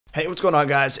Hey, what's going on,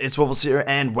 guys? It's Woofless here,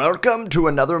 and welcome to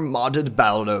another modded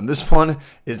Battle Dome. This one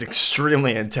is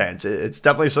extremely intense. It's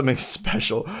definitely something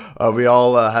special. We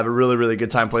all have a really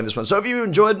good time playing this one. So if you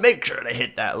enjoyed, make sure to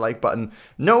hit that like button.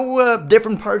 No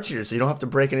different parts here, so you don't have to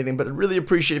break anything, but I'd really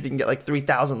appreciate if you can get like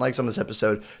 3,000 likes on this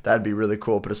episode. That'd be really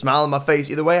cool. Put a smile on my face.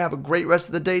 Either way, have a great rest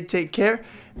of the day. Take care,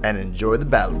 and enjoy the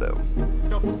Battle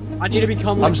Dome. I need to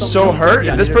become like I'm so hurt.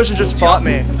 This person just fought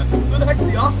me. Who the heck's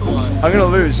the ocelot? I'm gonna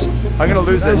lose. I'm gonna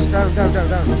lose this. Down.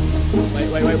 Wait.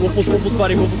 Woofless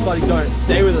buddy, don't.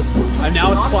 Stay with us. I'm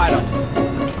now a spider.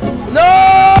 No!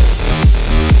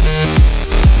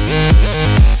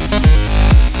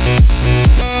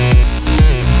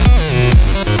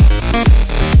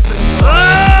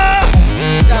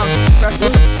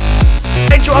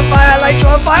 Light you on fire, light you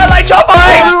on fire, light you on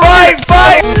fire!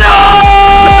 Fight! No!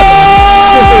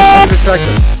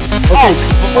 Okay.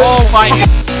 Oh my god.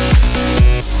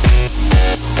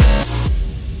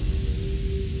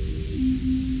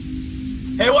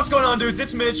 Hey, what's going on, dudes?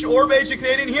 It's Mitch, Orb-Agent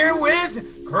Canadian, here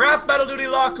with Craft Battle Duty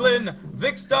Lachlan,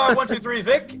 Vicstar123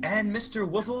 Vic, and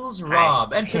MrWoofless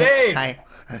Rob. And today,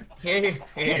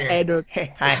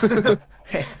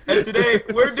 and today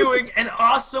we're doing an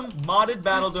awesome modded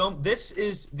Battle Dome. This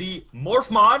is the Morph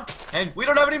mod, and we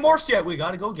don't have any morphs yet. We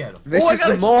gotta go get them. This is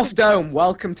the Morph Dome.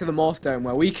 Welcome to the Morph Dome,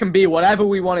 where we can be whatever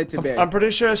we want it to be. I'm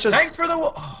pretty sure it's just Thanks for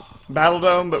the Battle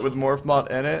Dome, but with Morph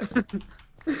mod in it.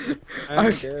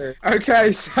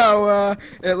 Okay, so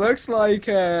it looks like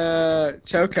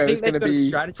Choco is going to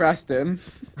be Preston.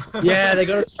 Yeah, they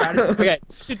got a strategy. Okay,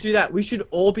 we should do that. We should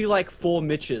all be like 4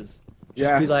 Mitches.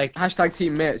 Just be like hashtag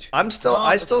Team Mitch. I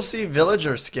still see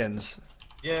villager skins.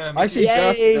 Yeah, I see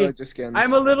villager skins.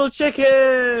 I'm a little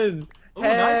chicken. Ooh,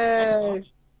 nice.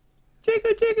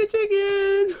 Chicken.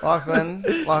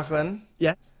 Lachlan.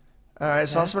 Yes. All right,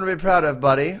 so something to be proud of,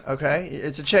 buddy. Okay,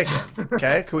 it's a chicken.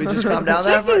 Okay, can we just calm down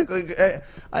there?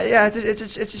 Yeah,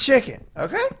 it's a chicken.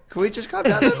 Okay, can we just calm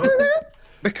down there for a second?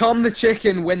 Become the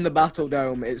chicken, win the Battle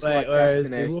Dome. It's like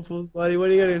destiny. Woofless, buddy, what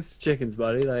are you getting into chickens,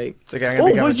 buddy? Like, it's okay, I'm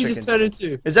gonna become what a did you chicken. just turn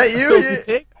into? Is that you?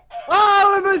 Pig?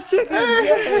 Oh, we're both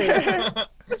chickens!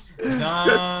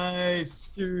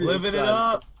 Nice. Dude, Living it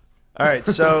up. All right,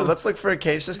 so let's look for a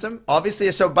cave system.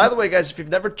 Obviously, so by the way, guys, if you've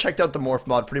never checked out the morph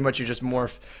mod, pretty much you just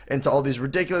morph into all these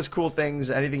ridiculous cool things.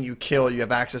 Anything you kill, you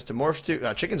have access to morph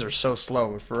to. Chickens are so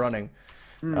slow for running.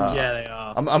 Yeah, they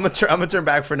are. I'm gonna turn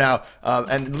back for now,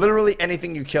 and literally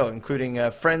anything you kill,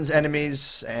 including friends,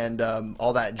 enemies, and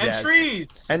all that jazz. And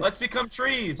trees. And let's become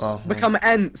trees. Well, Become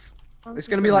Ents. It's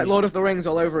gonna be like Lord of the Rings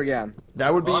all over again.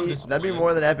 that would be that'd be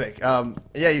more than epic. Yeah,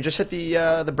 you just hit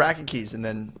the bracket keys and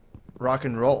then rock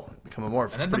and roll, become a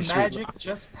morph. And then the magic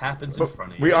just happens in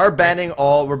front of you. We're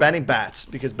banning bats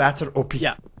because bats are OP.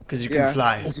 Yeah. Because you can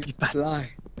fly.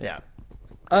 Fly. Yeah.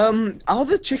 Are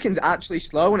the chickens actually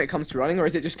slow when it comes to running, or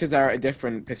is it just because they're at a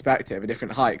different perspective, a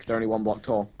different height, because they're only 1 block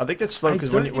tall? I think that's slow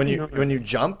because when you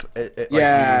jump,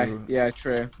 yeah,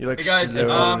 true. You like hey guys,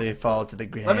 slowly fall to the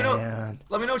ground.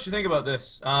 Let me know what you think about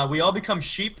this. We all become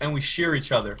sheep and we shear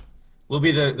each other. We'll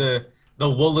be the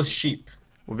woolless sheep.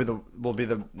 We'll be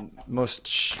the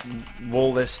most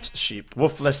woolest sheep.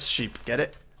 Woofless sheep. Get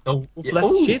it? The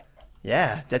Woofless sheep?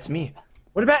 Yeah, that's me.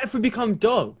 What about if we become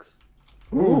dogs?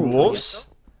 Ooh, wolves?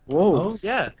 Whoa.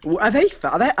 Yeah. Are they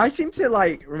fast? I seem to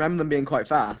like remember them being quite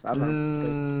fast.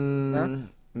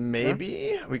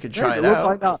 Maybe we could try it we'll out.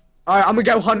 find out. All right, I'm gonna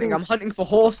go hunting. I'm hunting for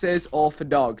horses or for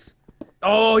dogs.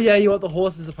 Oh yeah, you want the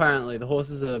horses apparently. The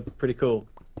horses are pretty cool.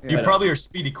 You probably are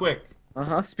speedy quick.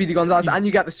 Speedy Gonzalez, and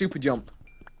you get the super jump.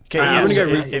 Okay,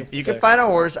 if you can find a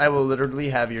horse, I will literally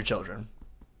have your children.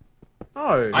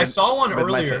 Oh. I saw one with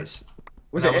earlier. My face.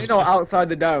 Was it in or outside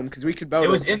the dome? Because we could both. It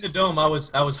was in the dome. I was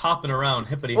hopping around,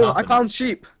 hippity hopping. hopping. I found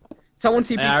sheep. Someone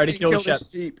TP I already to me and killed kill the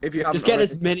sheep if you haven't Just get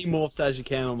already. as many morphs as you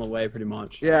can on the way, pretty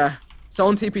much. Yeah.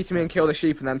 Someone TP to me and kill the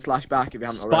sheep and then slash back if you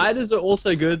haven't already. Spiders are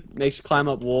also good. Makes you climb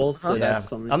up walls. So that's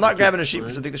something. I'm not grabbing a sheep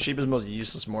because I think the sheep is the most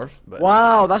useless morph. But...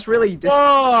 Wow, that's really.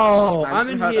 Whoa! I'm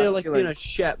in here like being a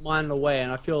shit minding away,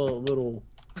 and I feel a little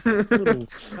bad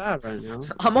right now.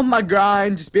 I'm on my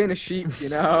grind, just being a sheep, you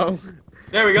know.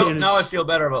 There we go. Now I feel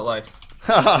better about life.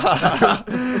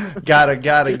 gotta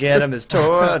get him his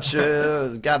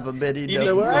torches. Got the bitty.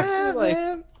 So we're actually like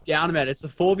down a minute. It's a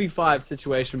 4v5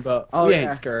 situation, but we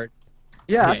ain't scared.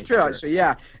 Yeah, that's true actually,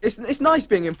 yeah. It's nice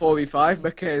being in 4v5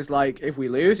 because, like, if we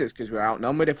lose, it's because we're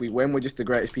outnumbered. If we win, we're just the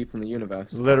greatest people in the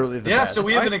universe. Literally the best. So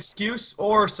we have an excuse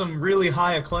or some really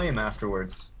high acclaim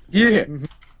afterwards. Yeah.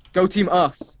 Go Team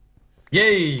Us.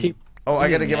 Yay! Oh, I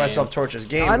gotta give myself torches.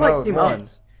 Game I like Team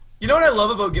Us. You know what I love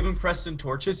about giving Preston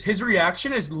torches? His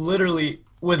reaction is literally,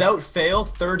 without fail,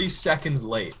 30 seconds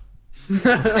late.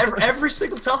 every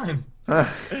single time.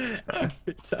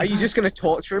 Are you just gonna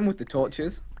torture him with the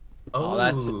torches? Oh,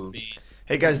 that's just mean.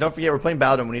 Hey guys, don't forget we're playing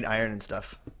Battlefield. We need iron and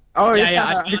stuff. Oh Yeah,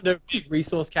 I found a big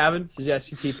resource cabin.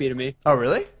 Suggest you TP to me. Oh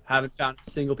really? Haven't found a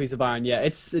single piece of iron yet.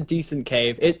 It's a decent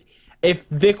cave. If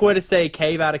Vic were to say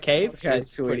cave out of cave, Okay,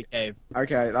 it's sweet. pretty cave.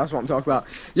 Okay, that's what I'm talking about.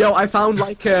 Yo, I found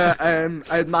like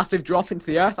a massive drop into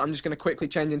the earth. I'm just gonna quickly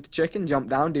change into chicken, jump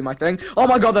down, do my thing. Oh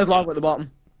my god, there's lava at the bottom.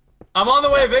 I'm on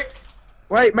the way, Vic.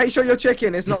 Wait, make sure your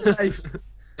chicken is not safe.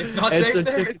 It's not It's safe a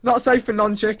there. It's not safe for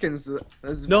non-chickens.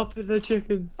 There's... Not for the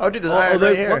chickens. Oh dude, there's iron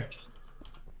right here.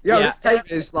 Yo, Yeah. this cave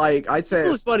is like, I'd say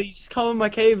Coolest buddy, you just come in my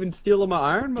cave and steal all my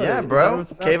iron, buddy. Yeah, Is that bro. what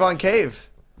it's about? Cave on cave.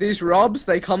 these robs,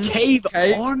 they come Cave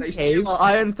caves, on they cave? steal our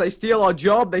irons, they steal our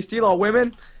job, they steal our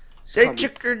women. They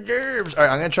chicken nerves. All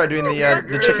right, I'm gonna try doing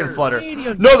the chicken You're flutter.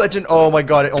 Canadian. No, that didn't. Oh my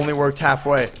god, it only worked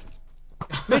halfway.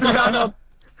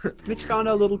 Mitch found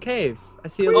a little cave. I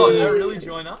see a Oh, little. did I really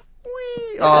join up?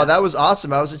 Whee! Oh, that was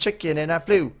awesome. I was a chicken and I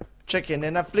flew. Chicken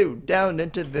and I flew down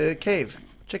into the cave.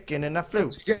 Chicken and I flew.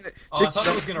 Oh, I thought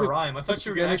it was gonna rhyme. I thought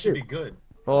you were gonna actually be good.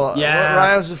 Well, Yeah. what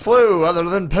rhymes with flew other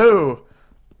than poo?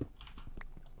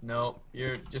 No,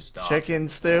 you're just stop. Chicken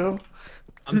stew?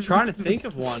 I'm trying to think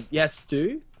of one. Yes,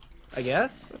 stew, I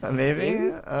guess.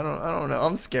 Maybe? I don't know.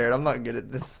 I'm scared. I'm not good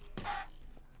at this.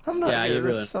 I'm not Yeah, good you at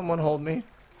this. really- Someone hold me.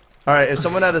 Alright, if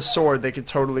someone had a sword, they could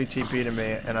totally TP to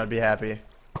me, and I'd be happy.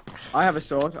 I have a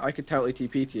sword, I could totally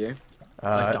TP to you.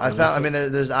 I mean,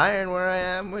 there's iron where I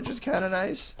am, which is kind of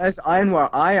nice. There's iron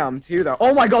where I am too though.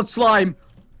 Oh my god, slime!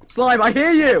 Slime, I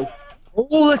hear you! Oh,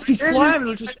 let's be slime.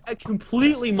 It'll just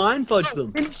completely mind fudge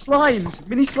them. Mini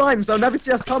slimes, they'll never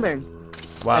see us coming.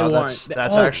 Wow, They that's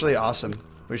won't. actually awesome.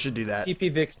 We should do that.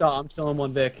 TP Vic star. I'm killing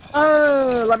one Vic.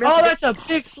 Let me Oh, that's a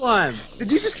big slime.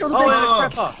 Did you just kill the Oh, big and a Oh.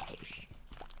 crapper.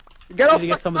 Get off Need to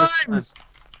my get some of the slimes!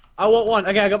 I want one.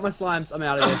 Okay, I got my slimes. I'm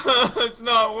out of here. It's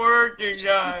not working,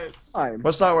 guys. Slime.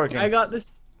 What's not working? I got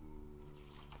this.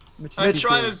 Mitch is I'm pretty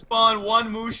trying cool. to spawn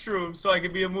one mushroom so I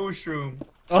can be a mushroom.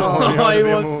 Oh, you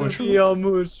Oh, want he to be a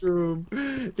wants to be a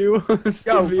mushroom. He wants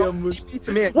Yo, to be a mushroom. TP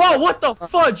to me. Whoa, what the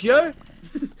fudge, yo?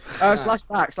 Slash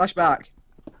back.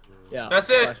 Yeah. That's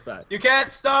it. Flashback. You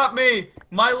can't stop me.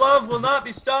 My love will not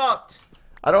be stopped.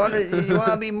 I don't want to. You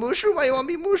want to be mushroom? Why you want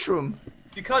to be mushroom?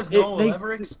 Because no one they- will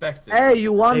ever expect it. Hey,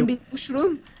 you want Hey. to be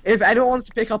mushroom? If anyone wants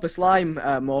to pick up a slime,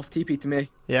 Morph, TP to me.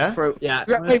 Yeah? Yeah,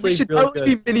 Hey, honestly, we should really totally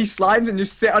good. be mini slimes and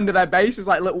just sit under their base as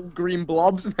like little green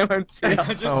blobs and they won't see us.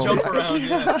 Just Oh, jump yeah. around,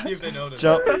 yeah, see if they notice.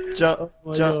 Jump,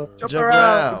 my jump God.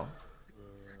 around.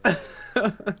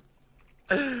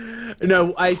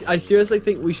 No, I seriously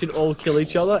think we should all kill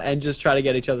each other and just try to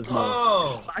get each other's mods.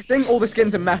 Oh, I think all the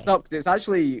skins are messed up because it's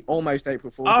actually almost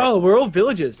April Fool's Day. Oh, we're all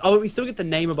villagers. Oh, but we still get the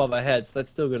name above our heads.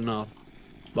 That's still good enough.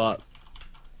 But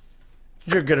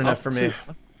You're good enough for me.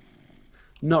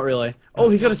 not really. Oh,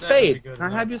 he's got a That would be spade. good Can I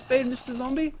enough. have your spade, Mr.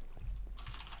 Zombie?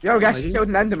 Yo, guess Oh, you you- killed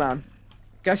an Enderman.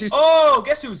 Guess who's... oh,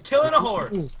 guess who's killing a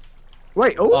horse?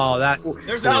 Wait, Oh, that's.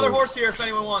 There's another horse here if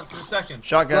anyone wants in a second.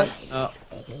 Shotgun.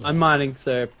 I'm mining,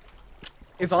 so.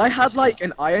 If I had like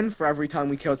an iron for every time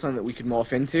we killed something that we could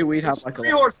morph into, we'd have There's like a 3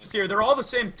 horses here. They're all the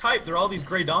same type. They're all these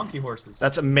gray donkey horses.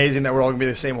 That's amazing that we're all gonna be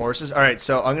the same horses. All right,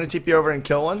 so I'm gonna TP over and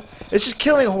kill one. It's just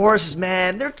killing horses,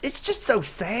 man. It's just so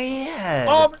sad.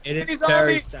 oh, It is he's very on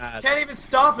me. sad. Can't even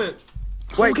stop it.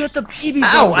 Go Wait. get the baby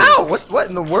Ow! zombie. Ow! What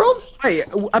in the world? Wait,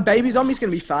 a baby zombie's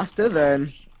gonna be faster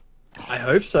than... I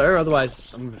hope so.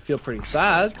 Otherwise, I'm gonna feel pretty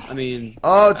sad. I mean.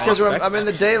 Oh, it's because I expect I'm in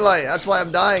the daylight. That's why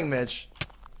I'm dying, Mitch.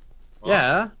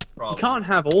 Yeah. You Problem. can't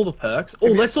have all the perks. Oh,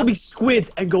 let's all be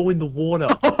squids and go in the water.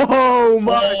 Oh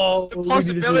my... Oh, the we need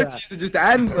to do that. possibilities are just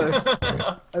endless.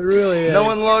 It really is. No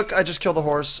one look. I just killed a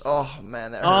horse. Oh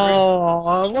man, that hurt.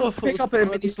 Oh, Let's pick up a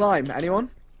mini slime. Anyone?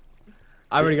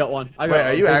 I already got one. I got Wait, are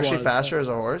a you big actually one. faster as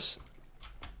a horse?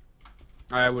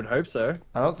 I would hope so.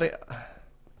 I don't think.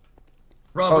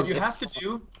 Rob, Oh, what you yeah. have to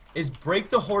do is break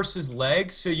the horse's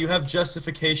legs so you have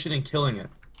justification in killing it.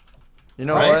 You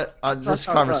know Right. what? This not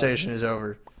how it conversation is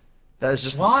over. That is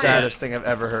just Why? the saddest thing I've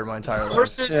ever heard in my entire life.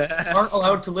 Horses aren't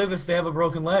allowed to live if they have a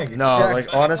broken leg. It's No, just-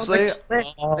 like honestly,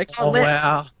 Oh, They can't live.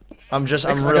 wow. I'm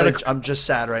just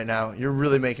sad right now. You're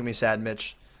really making me sad,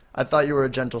 Mitch. I thought you were a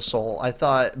gentle soul. I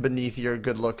thought beneath your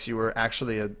good looks, you were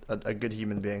actually a good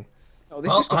human being. Oh, this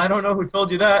Well, just I don't know who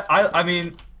told you that. I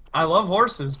mean, I love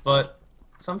horses, but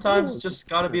sometimes it's just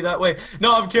gotta be that way.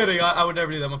 No, I'm kidding. I would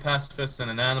never do that. I'm a pacifist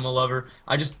and an animal lover.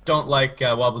 I just don't like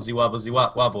wobblesy wobblesy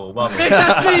wobble wobble. Vic,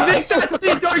 that's me! Vic, that's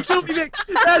me! Don't kill me, Vic!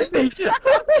 That's me!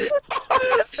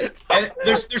 And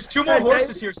there's 2 more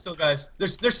horses here still, guys.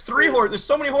 There's 3 horses. There's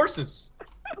so many horses.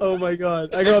 Oh my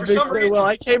god. I And got for big some so reason- well.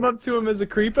 I came up to him as a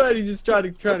creeper and he just trying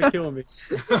to kill me.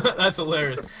 That's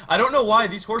hilarious. I don't know why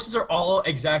these horses are all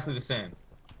exactly the same.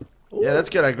 Yeah, that's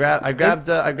good. I grabbed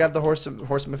the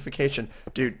horseification,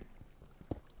 dude.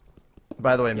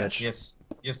 By the way, Mitch. Yes.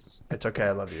 It's okay.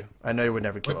 I love you. I know you would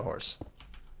never kill a horse.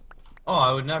 Oh,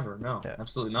 I would never. No, Yeah.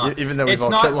 absolutely not. Even though we've It's all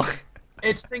not. killed one.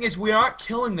 Its thing is, we aren't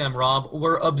killing them, Rob.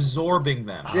 We're absorbing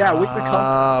them. Yeah, we become.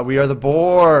 Ah, we are the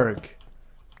Borg.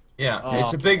 Yeah, Oh.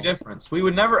 it's a big difference. We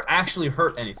would never actually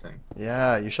hurt anything.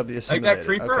 Yeah, you shall be Like assimilated. that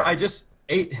creeper, Okay. I just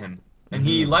ate him, and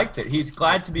he liked it. He's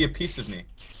glad to be a piece of me.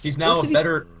 He's now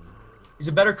He's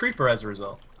a better creeper as a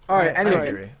result. Alright, I anyway,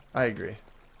 agree. I agree.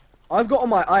 I've got all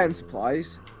my iron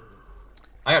supplies,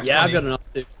 I got 20. Yeah, I've got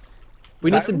enough too. We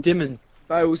need some diamonds.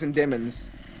 bows and diamonds.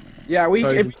 Yeah, if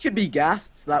Bows. we could be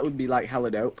ghasts, that would be like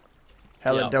hella dope.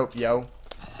 Hella Yeah. dope, yo.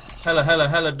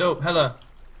 Hella dope, hella.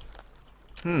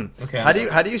 Okay.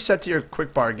 How do you set to your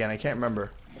quick bar again? I can't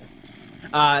remember.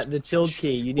 The tilde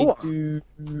key. You need Oh. to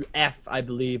F, I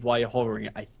believe, while you're hovering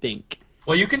it. I think.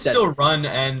 Well, you can That's still run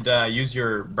and use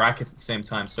your brackets at the same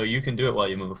time, so you can do it while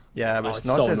you move. Yeah, but Oh, it's it's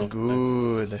not so as annoying.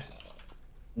 good.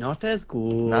 Not as good.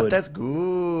 Not as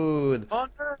good. Oh,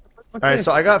 no. All right,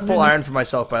 so I got full iron for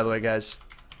myself, by the way, guys.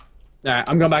 Alright,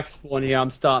 I'm going back to spawn here. I'm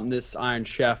starting this Iron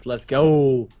Chef. Let's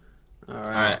go.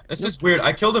 Alright, this is weird.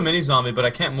 I killed a mini zombie, but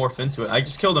I can't morph into it. I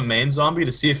just killed a main zombie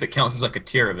to see if it counts as like a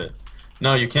tier of it.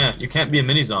 No, you can't. You can't be a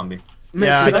mini zombie.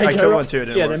 Yeah, Should I go killed up- one too. It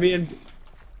didn't Yeah, work. I mean,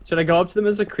 should I go up to them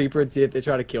as a creeper and see if they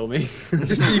try to kill me?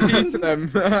 Just TP to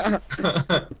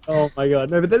them. Oh my god,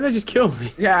 no, but then they just kill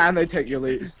me. Yeah, and they take your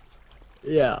loot.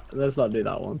 Yeah, let's not do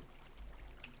that one.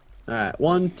 Alright,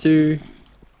 1, 2.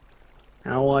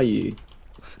 How are you?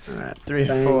 Alright. 3,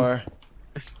 bang. 4.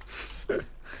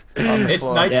 On the It's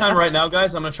floor. nighttime right now,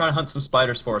 guys. I'm gonna try to hunt some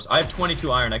spiders for us. I have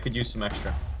 22 iron. I could use some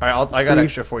extra. All right, I got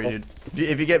extra for you, dude.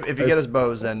 If you get us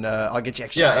bows, then I'll get you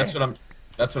extra. Yeah, that's what I'm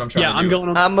trying Yeah, to I'm do. going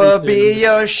on I'ma spree be soon.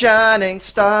 your shining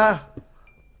star.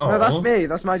 Oh, No, that's me.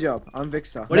 That's my job. I'm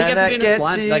Victor. What do you get for That being a gets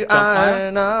slime? you Like, jump higher?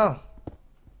 iron on.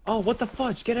 Oh, what the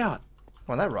fudge? Get out.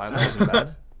 Well, that rhymes. That wasn't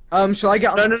bad. Shall I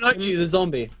get on? No, not you, the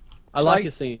zombie. I Shall like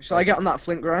your scene. Shall I get on that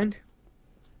flint grind?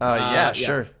 Yeah, yes.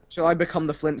 sure. Shall I become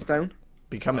the flintstone?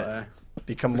 Become it. Uh,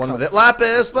 Become one with it.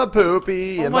 Lapis la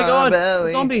poopy Oh in my god,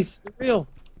 belly. zombies, they're real.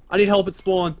 I need help at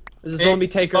spawn. There's a zombie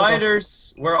Hey, takeover.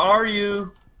 spiders, where are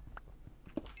you?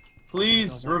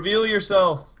 Please reveal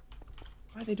yourself.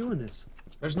 Why are they doing this?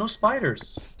 There's no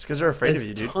spiders. It's because they're afraid There's of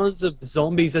you, dude. tons of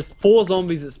zombies. There's 4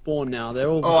 zombies at spawn now. They're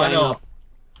all Oh, I gang know. up.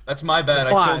 That's my bad.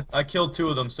 There's 5. I killed 2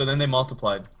 of them, so then they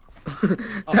multiplied.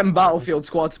 Them battlefield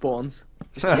squad spawns.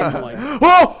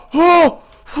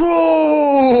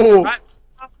 Oh! Rats.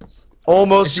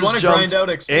 Almost If you want just to grind jumped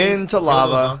out XP, into kill those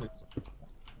lava. zombies.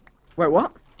 Wait,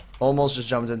 what? Almost just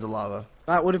jumped into lava.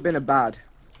 That would have been a bad.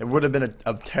 It would have been a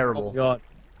Oh terrible. god.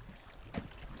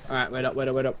 Alright, wait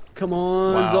up. Come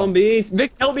on, Wow. zombies.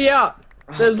 Vic, help me out.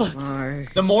 There's lots. My.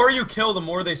 The more you kill, the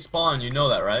more they spawn. You know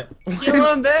that, right?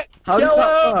 Kill him, Vic. How does Kill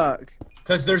that him. work?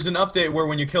 Because there's an update where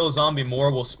when you kill a zombie,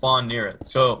 more will spawn near it.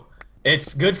 So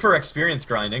it's good for experience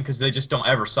grinding because they just don't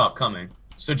ever stop coming.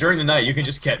 So during the night, you can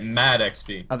just get mad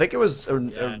XP. I think it was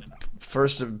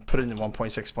first put it in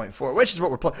 1.6.4, which is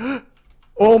what we're playing.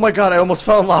 Oh my god, I almost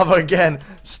fell in lava again.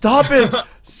 Stop it!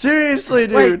 Seriously,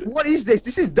 dude. Wait, what is this?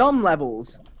 This is dumb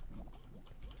levels.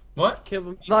 What? Kill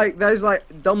him. Like, there's like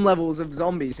dumb levels of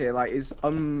zombies here. Like, is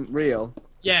unreal.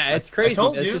 Yeah, it's crazy.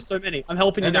 told There's you. just so many. I'm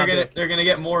helping you And now, they're gonna Vic.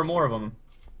 get more and more of them.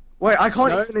 Wait, I can't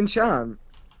No. even enchant.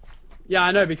 Yeah,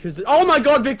 I know because. Oh my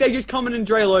god, Vic, they just coming in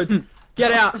Dre loads.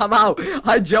 Get out. I'm out.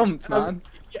 I jumped, man.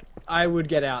 I would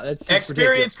get out. That's just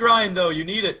Experience grind though, you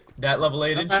need it. That level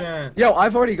 8 enchant. Yo,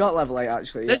 I've already got level 8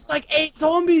 actually. There's like 8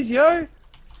 zombies, yo.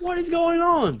 What is going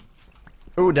on?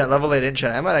 Ooh, that level 8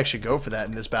 enchant. I might actually go for that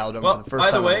in this battle dome Well, for the first by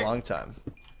the time way- in a long time.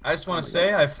 I just want to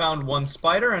say I found 1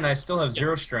 spider and I still have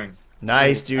 0 string.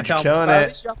 Nice, dude. You're I killing At it.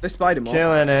 least you have the spider mod.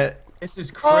 Killing it. This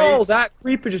is crazy. Oh, that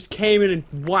creeper just came in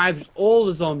and wiped all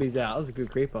the zombies out. That was a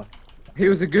good creeper. He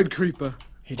was a good creeper.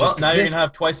 He Well, just- now you're gonna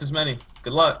have twice as many.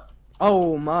 Good luck.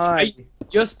 Oh my.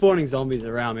 You're spawning zombies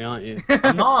around me, aren't you?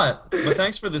 I'm not, but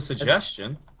thanks for the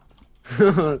suggestion.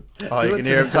 Oh, you can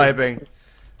hear him typing.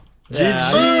 Yeah.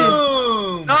 GG.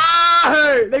 Boom!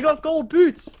 No! They got gold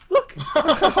boots. Look.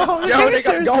 Yo, they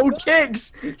got gold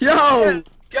kicks. Yo.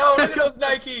 Yo, look at those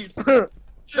Nikes.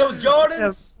 Those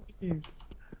Jordans.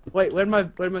 Wait, where'd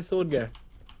my sword go?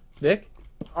 Vic,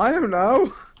 I don't know.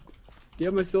 do you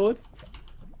have my sword?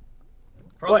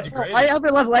 Probably What? degraded. I have a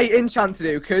level 8 enchant to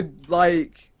do. Could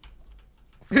like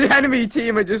the enemy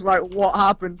team are just like, what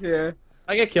happened here?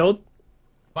 I get killed.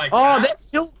 By Oh, they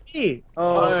cats? killed me.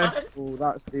 Oh. Oh,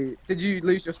 that's the. Did you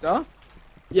lose your stuff?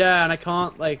 Yeah, and I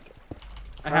can't like.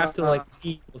 I have to like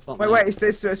eat or something. Wait, it's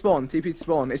spawn. TP to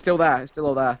spawn. It's still there. It's still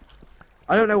all there.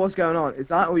 I don't know what's going on. Is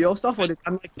that all your stuff or did?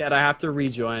 I'm like dead. I have to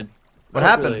rejoin. What Not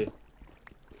happened? really.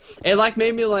 It like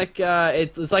made me like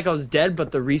it was like I was dead,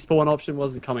 but the respawn option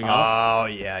wasn't coming up. Oh,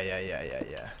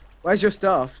 yeah. Where's your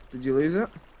stuff? Did you lose it?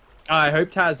 I hope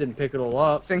Taz didn't pick it all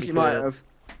up. I think you might because- have.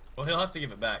 Well, he'll have to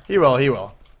give it back. He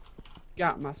will.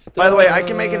 Got my stuff. By the way, I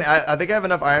can make I think I have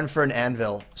enough iron for an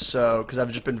anvil. So, because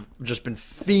I've just been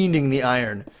fiending the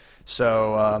iron.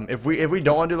 So, if we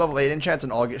don't want to do level 8 enchants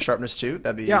and all get sharpness 2,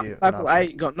 that'd be Yeah, an level option.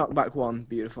 8 got knocked back 1.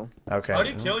 Beautiful. Okay. How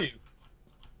did he kill you?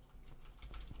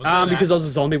 Was it an Because I was accident? a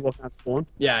zombie walking out spawn.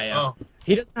 Yeah. Oh,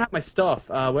 He doesn't have my stuff.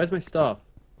 Where's my stuff?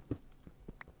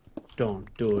 Don't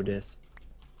do this.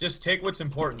 just take what's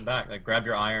important back. Like grab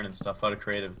your iron and stuff out of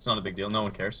creative. It's not a big deal. No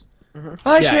one cares.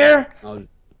 I Yeah. care. I'll-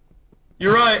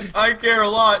 You're right. I care a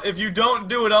lot. If you don't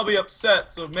do it, I'll be upset.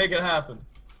 So make it happen.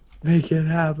 Make it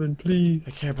happen, please.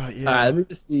 I care about you. Alright, let me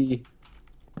just see.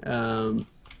 All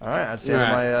right, that's the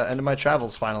end of my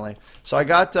travels finally. So I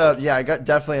got I got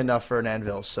definitely enough for an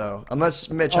anvil. So unless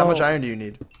Mitch, how much iron do you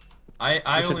need?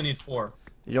 I only need 4.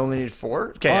 You only need 4. Oh,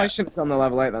 Okay. I shouldn't have done the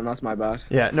level 8 then. That's my bad.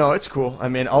 Yeah, no, it's cool. I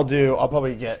mean, I'll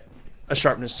probably get a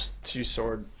sharpness 2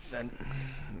 sword. And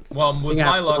Well, with Yeah,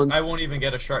 my luck, once- I won't even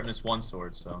get a sharpness 1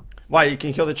 sword. So why? You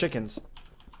can kill the chickens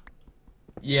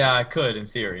yeah, I could in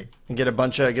theory. and get a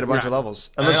bunch of levels.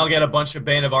 And then I'll get a bunch of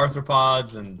Bane of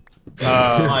Arthropods and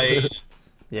Smite.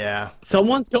 Yeah.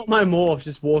 Someone's got my morph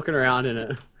just walking around in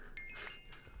it.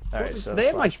 All right. So they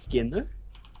have my skin though.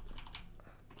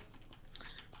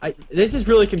 This is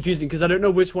really confusing because I don't know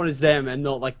which one is them and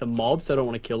not like the mobs. So I don't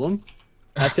want to kill them.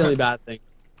 That's the only bad thing.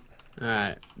 All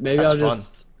right, maybe That's I'll fun.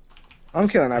 just. I'm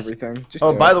killing everything. Just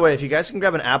Oh, do by it. the way, if you guys can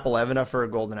grab an apple, I have enough for a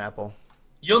golden apple.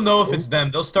 You'll know if it's them.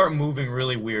 They'll start moving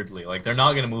really weirdly. Like they're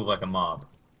not gonna move like a mob.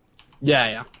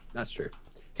 Yeah, that's true.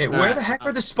 Okay, where Alright. the heck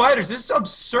are the spiders? This is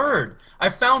absurd. I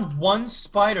found 1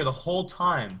 spider the whole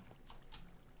time.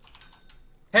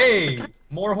 Hey,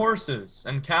 more horses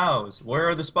and cows. Where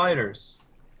are the spiders?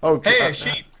 Oh, Hey, a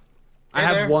sheep. I Hey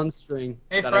have there. one string.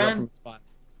 Hey, that I got friend. from the spot.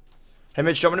 Hey,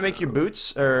 Mitch, do you want me to make you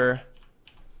boots or?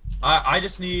 I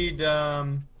just need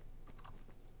It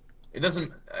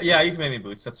doesn't. Yeah, you can make me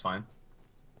boots. That's fine.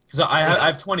 Because I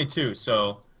have 22,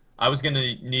 so I was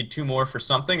gonna need 2 more for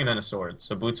something and then a sword.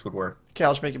 So boots would work. Okay,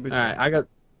 I'll just make you boots. All right, I got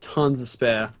tons of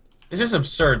spare. It's just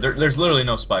absurd. There's literally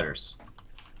no spiders.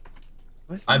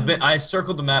 I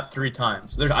circled the map 3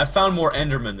 times. I found more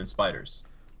Endermen than spiders.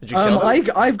 Did you kill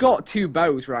them? I've got 2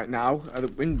 bows right now,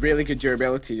 in really good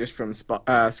durability just from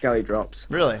skelly drops.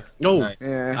 Really? Oh, Nice.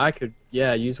 Yeah. I could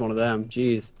use one of them.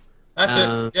 Jeez. That's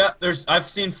it. Yeah, I've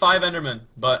seen 5 Endermen,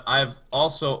 but I've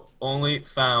also only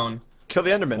found Kill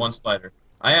the Enderman. 1 spider.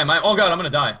 Oh god, I'm gonna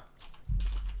die.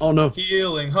 Oh no.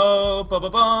 Healing hope. Bum,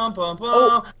 bum, bum, bum, bum.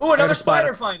 Oh, Ooh, another a spider.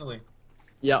 spider finally.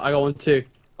 Yeah, I got one too.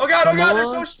 Oh god, Come they're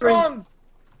so on, strong.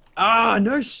 Ah,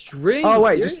 no string. Oh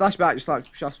wait, serious? just flash back,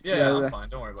 Yeah, I'm there. fine.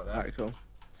 Don't worry about that. Alright, cool.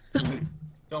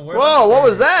 Don't worry. Whoa, about what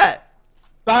was that?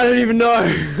 I don't even know.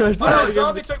 Oh no,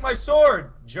 zombie took my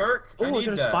sword. Jerk. Oh, I I need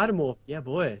got a that. spider morph. Yeah,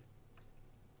 boy.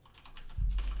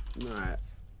 Alright.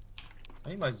 I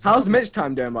need my How's zombies. Mitch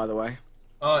time doing, by the way?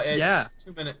 It's Yeah.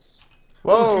 2 minutes.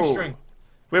 Whoa. Ooh, 2 string.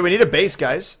 Wait, we need a base,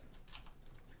 guys.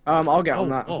 I'll get on Oh,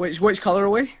 that. oh. Which color are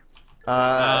we? we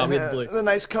had blue. The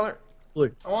nice color. I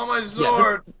want my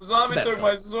sword. Zombie best took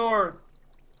one. my sword.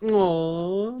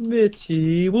 Oh,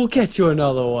 Mitchy, we'll get you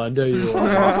another one, don't you?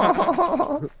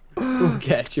 worry. We'll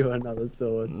get you another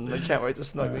sword. I can't wait to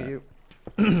snuggle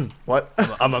you. What?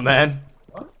 I'm a man.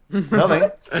 Nothing.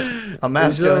 I'm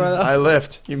masculine. sure about that? I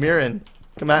lift. You mirroring.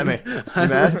 Come at me. You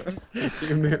mad?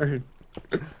 You're mirroring.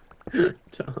 Alright,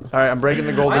 I'm breaking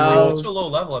the golden I'm rule. such a low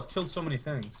level. I've killed so many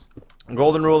things.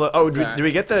 Golden rule. Oh, Alright. did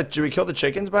we kill the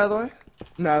chickens, by the way?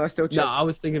 No, they're still No, chill. I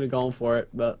was thinking of going for it,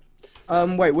 but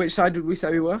Wait, which side did we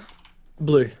say we were?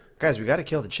 blue. Guys, we gotta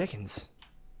kill the chickens.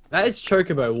 That is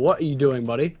Chocobo. What are you doing,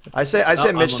 buddy? I say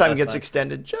I'm Mitch on time that gets side.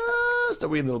 extended just a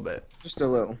wee little bit. Just a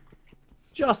little.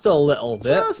 Just a little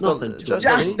bit. Just a Nothing li- too just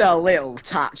big. Just a little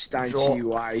touch, don't Sure.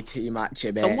 you, YT match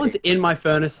baby. Someone's in my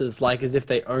furnaces like as if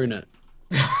they own it.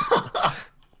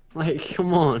 Like,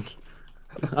 come on.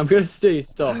 I'm gonna steal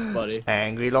stuff, buddy.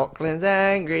 Angry Lachlan's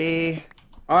angry.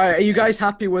 Alright, are you guys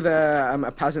happy with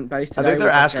a peasant base I today? think they're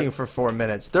with asking for 4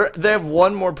 minutes. They have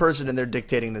one more person and they're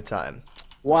dictating the time.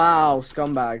 Wow,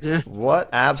 scumbags. Yeah. What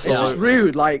It's absolute? just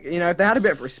rude. Like, you know, if they had a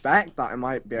bit of respect, that it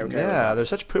might be okay. Yeah, they're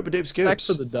such poopadoop Respect scoops.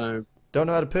 for the dome. Don't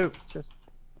know how to poop. Just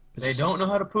They don't know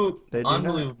how to poop. They do not.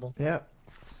 Unbelievable. Yeah.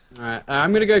 Alright,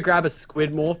 I'm gonna go grab a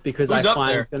squid morph because Who's I up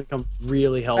find there? it's gonna come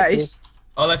really helpful. Nice.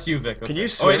 Oh, that's you, Vic. Okay. Can you Oh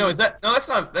wait, swim? no, is that? No, that's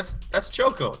not. That's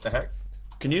Choco. What the heck?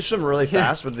 Can you swim really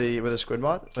fast with the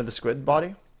squid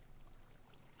body?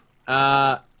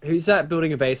 Who's that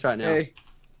building a base right now? Hey.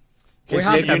 Okay, We so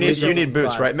have you need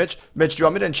boots, five. right, Mitch? Mitch, do you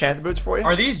want me to enchant the boots for you?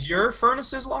 Are these your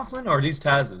furnaces, Lachlan, or are these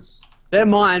Taz's? They're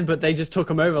mine, but they just took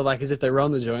them over like as if they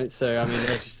run the joint. So I mean,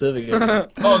 they're just living in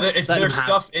it. Oh, it's Let their them have-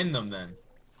 stuff in them then.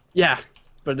 Yeah,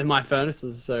 but they're my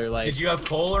furnaces, so like. Did you have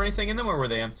coal or anything in them, or were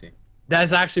they empty?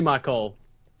 That's actually my coal.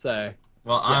 So.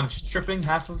 Well, I'm stripping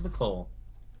half of the coal.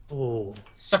 Oh.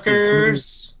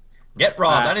 Suckers! Get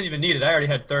robbed. Alright. I didn't even need it. I already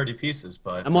had 30 pieces,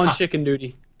 but... I'm on chicken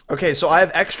duty. Okay, so I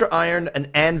have extra iron, an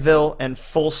anvil, and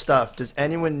full stuff. Does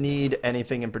anyone need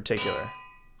anything in particular?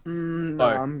 No,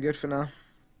 I'm good for now.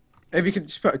 If you could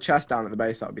just put a chest down at the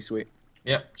base, that would be sweet.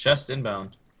 Yep, chest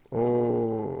inbound.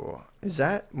 Oh, is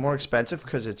that more expensive?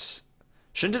 Because it's...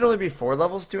 Shouldn't it only be 4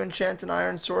 levels to enchant an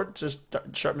iron sword? Just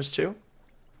sharpness 2?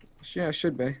 Yeah, it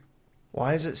should be.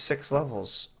 Why is it 6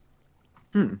 levels?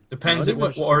 Depends No,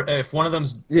 I think or if one of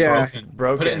them's Yeah.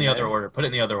 broken. Put it in the Broken, other eh? order. Put it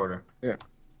in the other order. Yeah.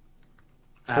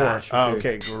 4. Sure.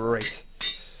 Okay, great.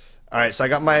 Alright, so I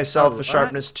got myself a Alright.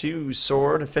 sharpness 2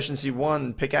 sword, efficiency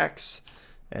 1 pickaxe,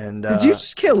 and Did you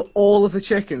just kill all of the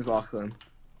chickens, Lachlan?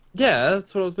 Yeah,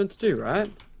 that's what I was meant to do,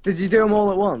 right? Did you do them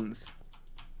all at once?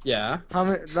 Yeah. How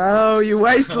many? No, you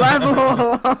waste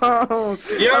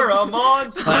levels! You're a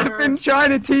monster! I've been trying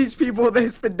to teach people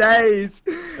this for days.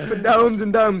 For domes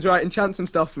and domes, right? Enchant some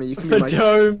stuff for me. You can be For my...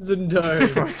 domes and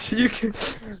domes. You can...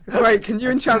 Wait, can you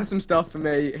enchant some stuff for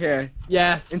me? Here.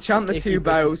 Yes. Enchant the if 2 you pick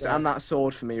bows this up. and that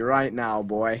sword for me right now,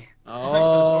 boy. Thanks for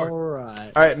the sword.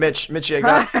 Alright. Alright, Mitch, I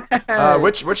got...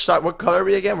 which side, what color are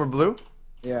we again? We're blue?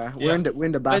 Yeah, Yeah. we're in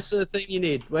the Where's bass. the thing you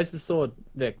need? Where's the sword,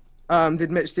 Vic?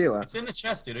 Did Mitch steal it? It's in the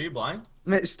chest, dude. Are you blind?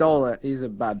 Mitch stole it. He's a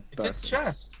bad It's in the person.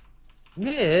 chest.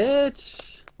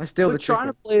 Mitch! I steal We're the trying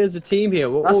to chicken. play as a team here.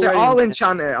 We're That's it. already I'll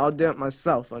enchant it. I'll do it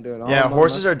myself. I'll do it all. Yeah, by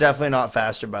horses myself. are definitely not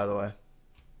faster, by the way.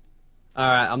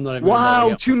 Alright, I'm not even Wow,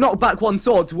 gonna 2 knockback 1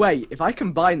 swords. Wait, if I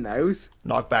combine those.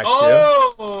 Knockback 2.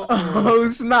 Oh! Oh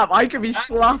snap! I could be That's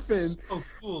slapping. so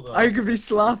cool, though. I could be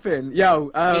slapping.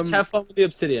 Yo, Mitch, have fun with the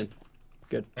obsidian.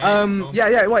 Good. Thanks, homie.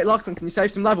 yeah. Wait, Lachlan, can you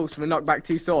save some levels for the knockback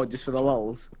 2 sword just for the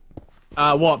lulz?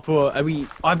 What for? Are we?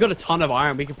 I've got a ton of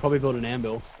iron. We could probably build an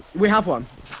anvil. We have one.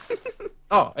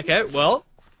 Oh, okay. Well,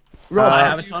 Rob, I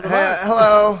have a ton of iron.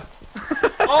 Hello.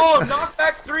 Oh,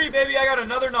 knockback 3, baby! I got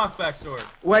another knockback sword.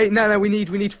 wait, no, we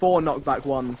need 4 knockback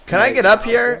 1s. Can I get up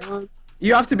here?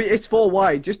 You have to be. It's 4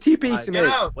 wide. Just TP to Get me.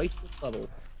 out! Wasted level.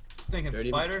 Stinking Dirty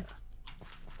spider.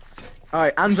 All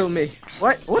right, anvil me.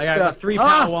 What? What I the? got 3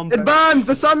 power 1. It burns.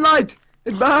 The sunlight.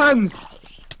 It burns.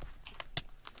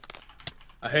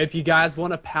 I hope you guys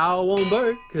want a power 1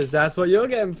 bow, because that's what you're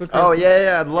getting for Christmas. Oh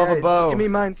yeah, I'd love Yeah, a bow. Give me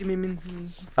mine. Give me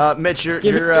mine. Mitch, Give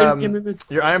me-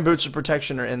 your iron boots of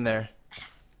protection are in there.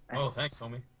 Oh, thanks,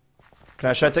 homie. Can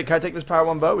I take this power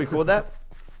 1 bow? We cool with that?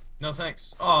 No,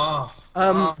 thanks. Oh.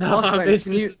 No, Lachlan, Mitch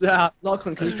can you? misses out.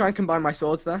 Lachlan, can you try and combine my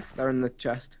swords there? They're in the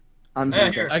chest. I'm Yeah,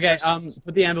 here. Okay,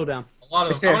 put the anvil down. A lot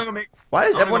of It's them. I here. want to go make. Why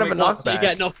does I'm everyone have gonna a make lots So you knockback?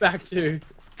 get knocked back too.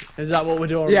 Is that what we're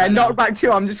doing? Yeah, right now? knockback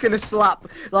 2. I'm just gonna slap.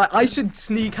 Like I should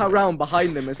sneak around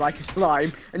behind them as like a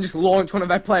slime and just launch one of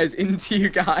their players into you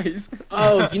guys.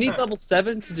 Oh, you need level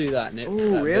 7 to do that, Nick.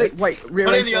 Ooh, really? Wait, Put it in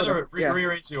rearrange the other. order. Yeah.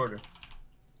 Rearrange the order.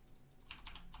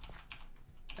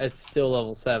 It's still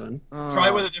level 7. Try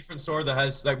with a different sword that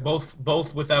has like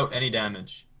both without any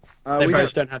damage. They we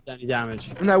both don't have any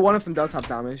damage. No, one of them does have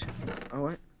damage. Oh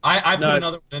wait, I put No.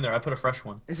 another one in there. I put a fresh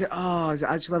one. is it? Oh, is it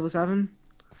actually level 7?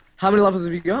 How many levels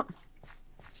have you got?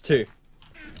 It's 2.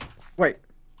 Wait,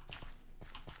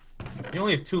 You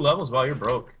only have 2 levels. Wow, you're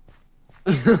broke.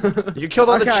 You killed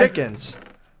all the Okay. chickens.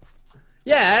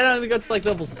 Yeah, I only got to like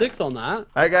level 6 on that.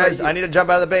 Alright guys, I need to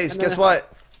jump out of the base. Guess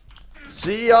what?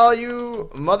 See all you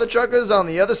mother truckers on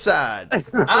the other side.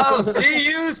 I'll see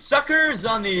you suckers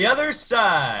on the other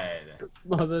side.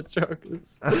 Mother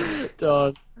truckers.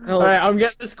 Dog. Alright, I'm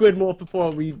getting the squid more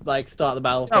before we like start the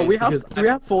battle. oh, phase, we have. because Do we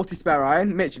have 40 spare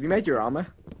iron? Mitch, have you made your armor?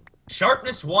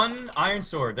 Sharpness 1 iron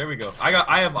sword. There we go. I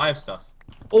have stuff.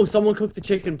 Oh, someone cook the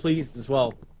chicken, please, as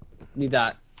well. Need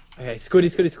that. Okay,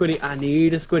 squiddy. I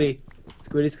need a squiddy.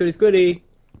 Squiddy.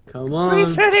 Come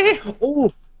on.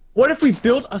 Oh, what if we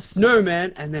built a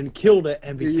snowman and then killed it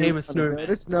and became a snowman?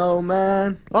 The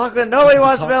snowman. Lachlan, nobody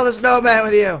wants to build a snowman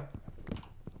with you.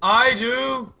 I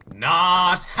do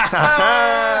not.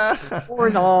 Or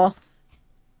not.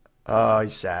 Oh,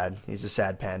 he's sad. He's a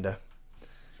sad panda.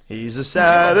 He's the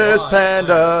saddest God.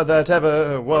 panda that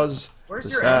ever was. Where's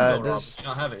The your anvil, Rob? saddest. You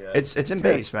don't have it yet. It's in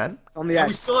base, man. On the And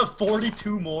we edge. still have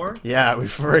 42 more. Yeah, we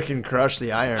freaking crushed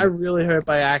the I iron. really hope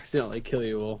I accidentally kill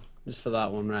you all. Just for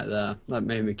that one right there. That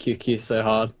made me QQ so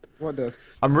hard. What does?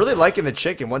 I'm really liking the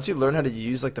chicken. Once you learn how to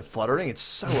use like the fluttering, it's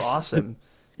so awesome.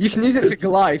 You can use it to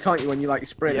glide, can't you, when you like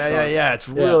sprint? Yeah. It's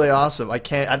really awesome. I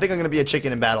think I'm gonna be a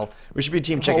chicken in battle. We should be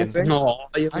team The whole chicken. thing? No,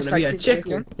 you're gonna be a Hashtag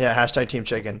chicken. Yeah, hashtag team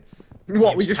chicken.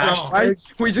 What, we just Hashtag- run,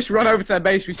 we just run over to their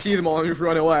base, we see them all and just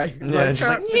run away. Yeah, just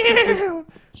like, yeah. All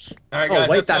right, Oh, guys,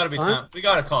 wait, that's gotta that's be time? time. We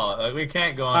gotta call it. Like, we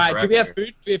can't go on. Alright, do we have forever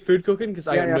food? Do we have food cooking? Because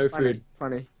I got no food.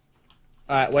 Plenty.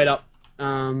 Alright, wait up.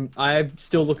 I'm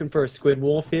still looking for a squid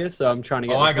wharf here, so I'm trying to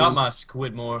here. get Oh, I this got one. my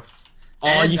squid morph. Oh,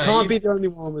 And, you can't be you- the only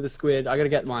one with a squid. I gotta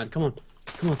get mine. Come on.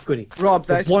 Come on, Squiddy. Rob,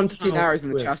 there's one 15 time arrows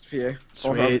in the squid. chest for you. Or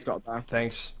Sweet. Rob's got that.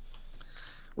 Thanks.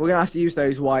 We're gonna have to use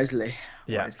those wisely.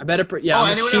 Yeah. I better yeah, Oh, I'm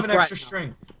a anyone sheep have an right extra now.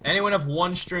 string? Anyone have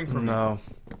one string for me? No.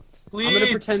 Please. I'm gonna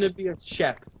pretend to be a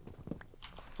chef.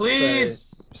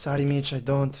 Please. Sorry, Mitch, I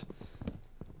don't.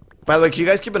 By the way, can you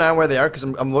guys keep an eye on where they are? Because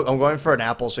I'm going for an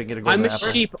apple so you can get a golden I'm a apple.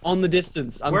 sheep on the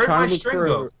distance. I'm Where'd trying my to look string for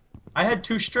go? I had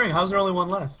 2 string. How's there only 1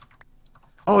 left?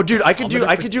 Oh, dude, I could do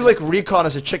gonna like recon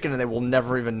as a chicken and they will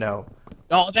never even know.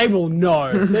 Oh, they will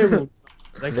know. They will.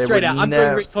 Like They straight would out. I'm never-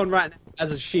 doing recon right now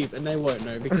as a sheep, and they won't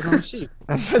know because I'm a sheep.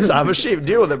 So I'm a sheep.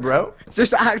 Deal with it, bro.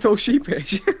 Just act all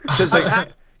sheepish. Because like,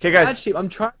 okay, Bad guys, sheep. I'm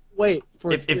trying to wait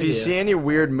for. if you see it. any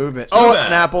weird movement, Do oh, that.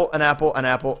 an apple, an apple, an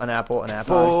apple, an apple, an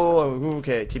apple.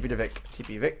 Okay, TP to Vic,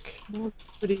 TP Vic,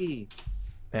 Squiddy.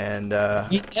 and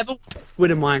You never want a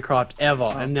squid in Minecraft ever,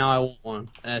 and now I want one,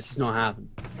 and it's just not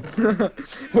happening.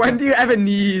 When do you ever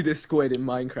need a squid in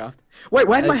Minecraft? Wait,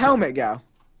 where'd my helmet go?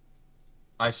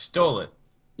 I stole it.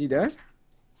 You did?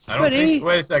 I don't think Squiddy. so.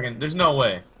 Wait a second. There's no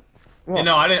way. What? Yeah,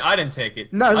 no, I didn't take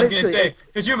it. No, I was gonna literally, say,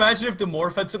 could you imagine if the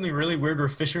morph had something really weird where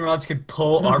fishing rods could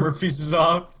pull armor pieces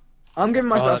off? I'm giving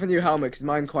myself a new helmet because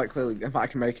mine quite clearly. In fact, I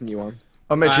can make a new one.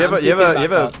 oh, Mitch, you I'm have thinking a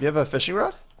about you have a fishing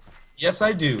rod? Yes,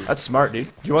 I do. That's smart, dude.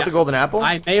 Do you want Yeah. the golden apple?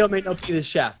 I may or may not be the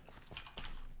chef.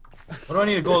 What do I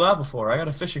need a gold apple for? I got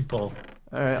a fishing pole.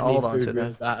 All right, I I'll need hold on food to it really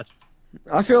then. bad.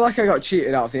 I feel like I got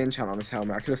cheated out of the enchant on this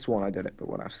helmet. I could have sworn I did it, but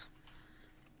what else?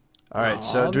 All right,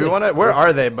 so Aw, do we want to? Where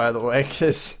are they, by the way?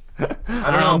 Because I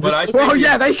don't know, but I just- see. Oh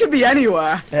yeah, they could be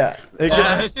anywhere. yeah, they could-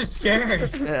 Yeah, this is scary.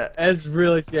 yeah. It's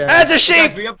really scary. That's a Guys,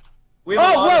 sheep. we have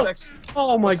a Oh, lot whoa! of extra.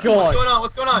 Oh my What's god. going on?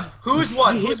 What's going on? Who's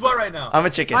what? Who's what right now? I'm a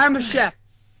chicken. I'm a chef.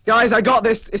 Guys, I got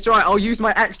this. It's alright. I'll use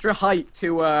my extra height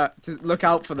to look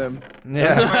out for them.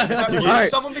 Yeah. Alright.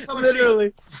 Someone become a sheep.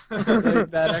 Literally. Like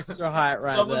that So- extra height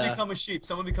right Someone there. become a sheep.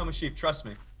 Someone become a sheep. Trust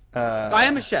me. I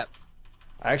am a chef.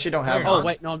 I actually don't have Hang Oh one.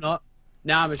 wait, no, I'm not.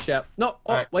 Now I'm a chef. No.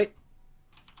 Oh Alright. wait.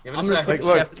 Give it a I'm gonna second.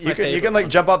 Like, Chef look, is you my can favorite like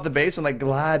one. jump off the base and like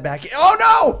glide back.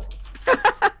 Oh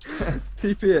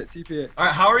TP it, TP it. All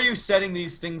right, how are you setting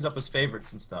these things up as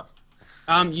favorites and stuff?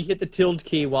 You hit the tilde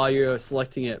key while you're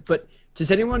selecting it. But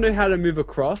does anyone know how to move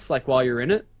across, like while you're in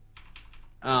it?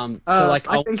 So like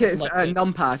I I'll think it's select it.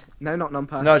 numpad. No, not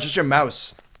numpad. no! No, it's just your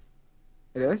mouse.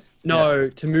 It is. No,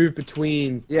 to move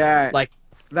between. Yeah. Like-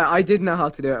 that. I did know how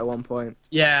to do it at one point.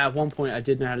 Yeah, at one point I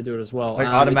did know how to do it as well. Like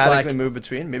It's automatically move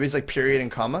between. Maybe it's like period and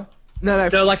comma. No.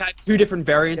 No, like I have 2 different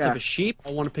variants Yeah. of a sheep.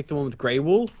 I want to pick the one with grey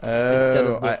wool. Instead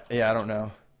Oh, of the- yeah, I don't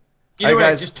know. Either Alright,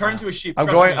 way, guys, just turn into a sheep. I'm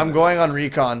Trust going. me on I'm this. going on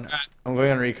recon. I'm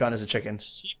going on recon as a chicken.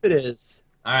 Sheep it is.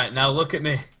 All right, now look at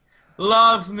me.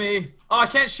 Love me. Oh, I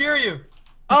can't shear you.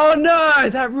 Oh no,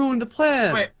 that ruined the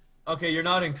plan. Wait. Okay, you're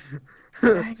nodding.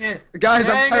 Dang it. Guys,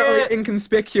 Dang I'm totally it.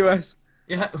 inconspicuous.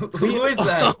 Yeah, who is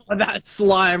that? Oh, that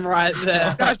slime right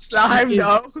there. That's slime,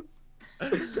 no.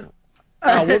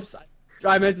 Oh, whoops.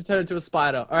 I meant to turn into a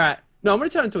spider. All right. No, I'm gonna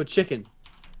turn into a chicken.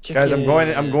 Guys, I'm going.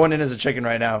 Chicken. I'm going in as a chicken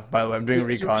right now. By the way, I'm doing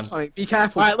recon. Be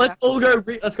careful. All right, let's all go.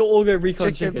 Let's all go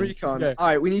recon chicken chickens. recon. Let's go. All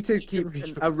right, we need to Chicken keep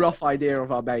recon. a rough idea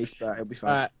of our base, but it'll be fine.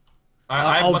 All right.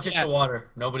 I have Oh, buckets yeah. of water.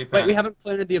 Nobody Wait, panic. we haven't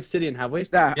planted the obsidian, have we? It's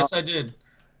there. Yes, I did.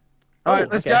 All right, Oh,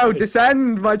 let's okay, go. good.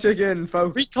 Descend, my chicken,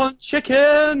 folks. Recon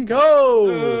chicken,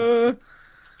 go!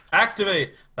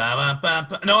 Activate. Ba, ba, ba,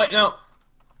 ba. No, wait, no.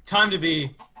 Time to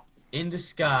be in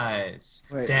disguise.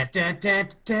 Wait. Da, da, da, da,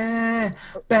 da.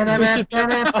 Ba, da, ba, ba,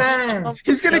 da, ba.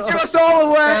 He's gonna give us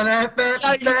all away. Ba, da,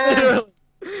 ba, Yeah, ba.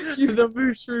 you the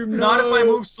mushroom. Not if I no.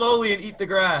 move slowly and eat the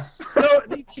grass. No,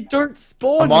 you don't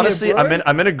spawn. I'm honestly. here, bro.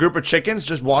 I'm in a group of chickens,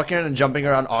 just walking around and jumping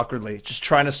around awkwardly, just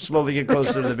trying to slowly get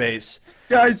closer to the base.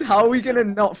 Guys, how are we gonna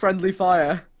not friendly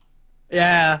fire?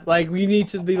 Yeah, like we need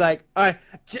to be like, all right,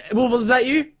 Wolf, is that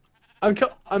you?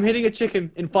 I'm hitting a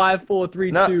chicken in 5, 4,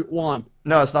 3, No. 2, 1.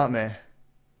 No, it's not me.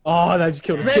 Oh, that just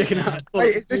killed a chicken.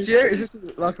 Wait, is this you? Is this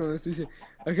Lachlan? Is this you?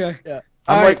 Okay. Yeah.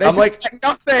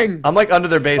 nothing. I'm like under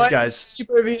their base, Why is guys. the sheep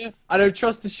over here? I don't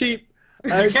trust the sheep. I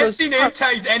You don't can't trust see the- name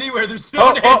tags anywhere. There's no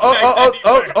Oh, name oh, oh, tags oh,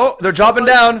 oh, anywhere. oh, they're dropping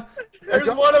down.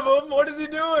 There's one of them. What is he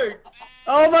doing?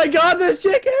 Oh my God, there's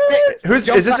chickens!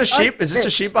 Is this a sheep? Is this a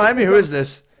sheep behind me? Who is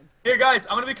this? Here, guys,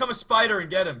 I'm gonna become a spider and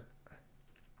get him.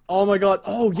 Oh my God.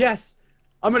 Oh yes,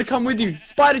 I'm gonna come with you.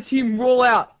 Spider team, roll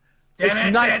out. It's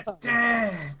night.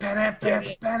 I'm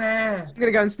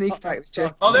gonna go and sneak attack this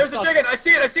chick. Oh, there's the chicken. I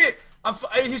see it. I see it.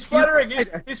 He's fluttering.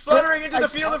 He's fluttering into the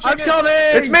field of I'm chickens. coming.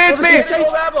 It's me, it's me. Get it,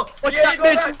 go apple. What's Yeah, that, you go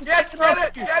Mitch? back. Yes, get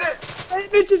it. Get it. Hey,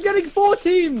 Mitch is getting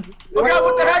 14. Oh God,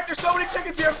 what the heck? There's so many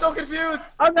chickens here. I'm so confused.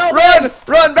 I'm helping.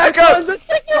 Run, back There's up. a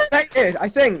chicken. Infected, I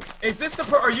think. Is this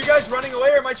the? Are you guys running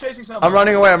away or am I chasing something? I'm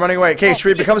running away. Okay, should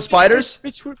we become spiders?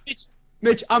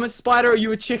 Mitch, I'm a spider. Are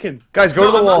you a chicken? Guys, go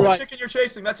to the I'm wall. not the chicken you're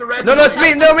chasing. That's a red. No, it's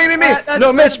me. No, me. That's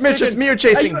No, Mitch, chicken. it's me you're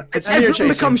chasing. It's me you're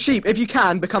Everyone become chasing. sheep. If you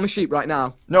can, become a sheep right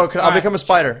now. No, I'll become a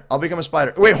spider.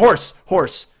 Wait, horse.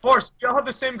 Horse. We all have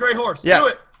the same gray horse. Yeah. Do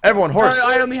it. Everyone, horse.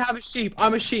 I only have a sheep.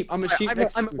 I'm a sheep. I'm a sheep.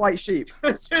 I'm a white sheep.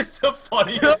 This is the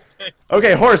funniest thing.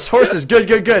 Okay, horses.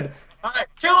 Good. All right,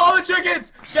 kill all the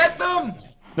chickens. Get them.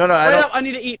 No, I Wait don't. up, I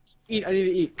need to eat. I need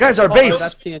to eat. Guys, our Oh, base.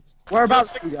 that's TNT.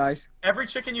 Whereabouts are you guys? Every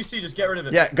chicken you see, just get rid of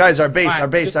it. Yeah, guys, our base. I am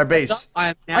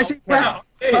now. I see Yeah,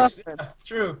 base. Preston. Yeah,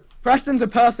 true. Preston's a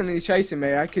person and he's chasing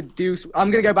me. I could do. I'm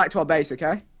gonna go back to our base,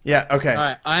 okay? Yeah, okay.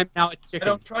 Alright, I'm now a chicken. I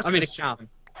don't trust I mean a this cow.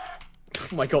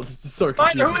 Oh my God, this is so Spider,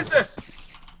 confusing. who is this?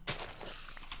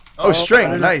 Oh, string,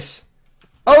 I don't nice.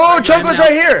 Oh, Chocolate's now-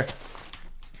 right here.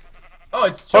 Oh,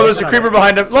 it's. Oh, there's a creeper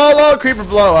behind him. Lol, creeper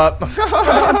blow up.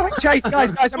 Chase,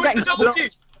 guys, I'm Who's getting. the donkey?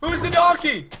 Who's the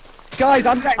donkey? Guys,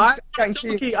 I'm getting. I'm getting a sheep.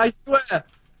 donkey, I swear.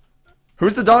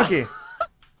 Who's the donkey?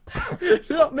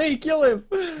 Not me, kill him.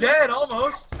 He's dead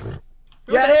almost.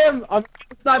 Who Get is- him. I'm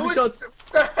sniper Who shots. is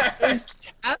the heck?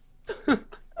 Cats.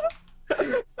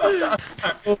 Oh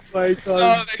my God.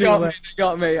 Oh, it's they too got me. late. They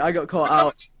got me. I got caught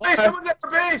out. Someone's at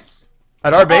our base.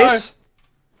 At our base?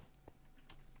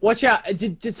 Watch out.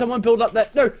 Did someone build up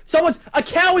that? No, a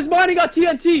cow is mining our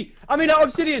TNT. I mean our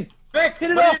obsidian. Vic,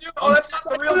 Hit it what are off. you doing? Oh, that's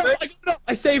not the real Vic.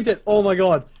 I saved it. Oh my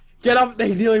God. Get up.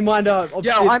 They nearly mined our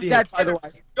obsidian. Yo, I'm dead, by the way.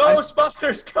 Go,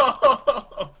 spiders,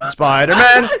 go!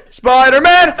 Spider-Man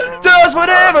does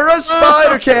whatever a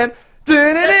spider can.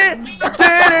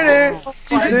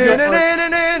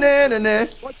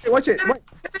 Watch it. Wait,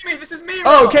 This is me, this is me,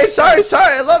 Oh, Rob. okay, sorry,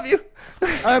 I love you.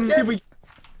 Did we-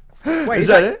 wait, Is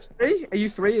that it? three? Are you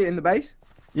three in the base?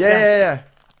 Yeah.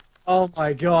 Oh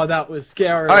my God, that was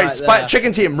scary. All right, there.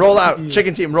 chicken team, roll out.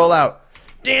 Chicken team, roll out.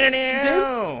 There's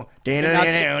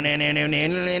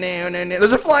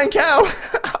a flying cow.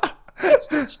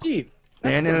 Sheep.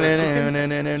 All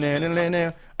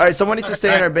right, someone needs to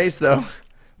stay in our base though.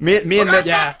 Me and Mitch.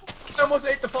 Yeah. I almost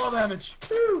ate the fall damage.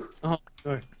 Whew. Oh,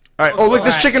 no. All right. Oh, look,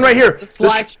 this chicken right here. It's a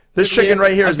slack This chicken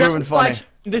right here I is bet moving it's slack funny.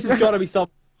 chicken. This has got to be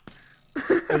something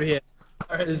over here.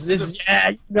 All right, Yeah,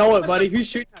 you know it, buddy. Who's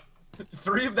shooting at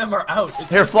 3 of them are out.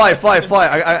 It's Here, fly.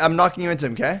 I'm knocking you into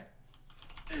him, okay?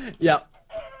 me? Yeah.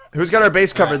 Who's got our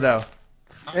base covered though?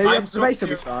 I'm The so base will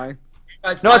be curious. fine.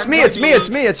 Guys, No, it's I'm me. the-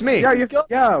 It's me. Yo,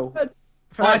 yo.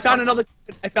 Oh, I found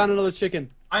another chicken.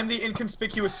 I'm the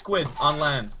inconspicuous squid on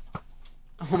land.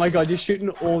 Oh my God, you're shooting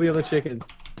all the other chickens.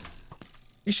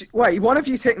 You should, wait, one of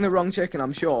you's hitting the wrong chicken,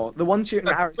 I'm sure. The one shooting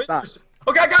the arrows back.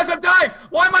 Okay, guys, I'm dying.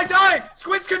 Why am I dying?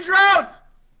 Squids can drown.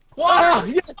 What? Oh,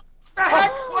 yes! What the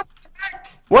heck? What the heck?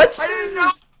 What? I didn't know.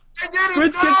 I didn't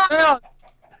Squids know. can drown!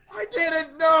 I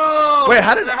didn't know. Wait,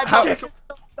 how did I had how, to-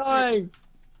 Dying!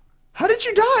 how did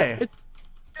you die? It's...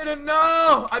 I didn't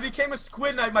know. I became a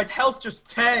squid and my health just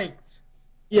tanked.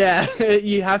 Yeah,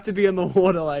 you have to be in the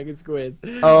water like a squid.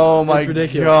 Oh my It's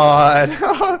ridiculous. god.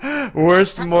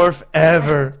 Worst morph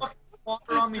ever. Fucking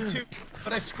water on me too,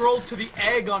 but I scrolled to the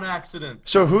egg on accident.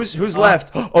 So who's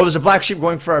left? Oh, there's a black sheep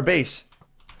going for our base.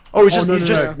 Oh, he's just no, he's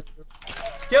no, just no.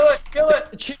 Kill it, kill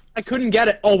it. I couldn't get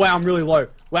it. Oh wow, I'm really low.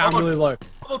 Wow, I'm really low.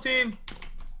 Double team.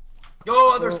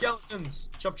 Go, other skeletons.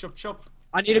 Chop, chop, chop.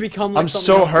 I need to become like I'm something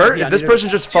so else. hurt. Yeah, I This need to- person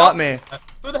just fought me.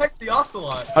 Who the heck's the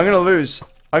ocelot? I'm gonna lose.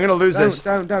 I'm gonna lose this.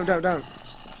 Don't.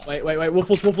 Wait,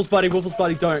 Woofless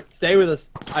buddy, don't. Stay with us.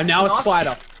 I'm now a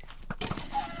spider.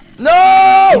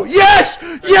 No! Yes!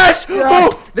 Yes!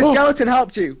 Oh! The oh. skeleton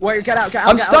helped you. Wait, get out.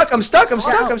 I'm get stuck. Out. I'm stuck.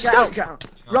 Get out.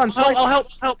 Run, spider. I'll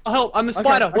help. I'm a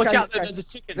spider. Okay, Watch okay, out, okay. there's a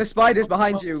chicken. The spider's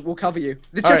behind you. We'll cover you.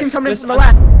 The All right. chicken's coming in This- from the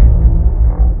left.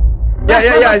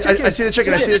 Yeah. I Chicken. see the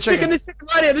chicken. I see the chicken. This chicken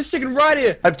right here. This chicken right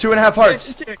here. I have 2.5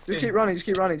 hearts. Just keep running.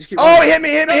 Oh, he hit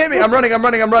me. I'm running. I'm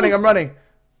running.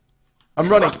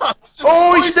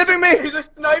 Oh, he's snipping me. He's a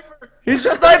sniper. He's a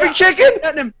sniping chicken. I'm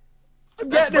getting him. I'm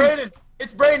That's getting him. Brayden.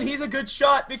 It's Brain. He's a good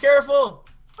shot. Be careful.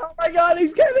 Oh my god,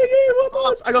 he's getting you!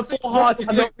 Almost. I got 4 hearts.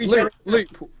 I'm not reaching.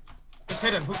 Loop. Just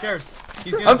hit him. Who cares?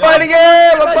 He's gonna I'm die. fighting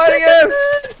him! I'm fighting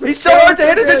him! He's so hard to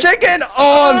hit as a chicken!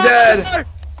 Oh, I'm dead!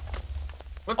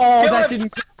 Look, Oh, kill that him.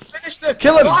 didn't. Finish this.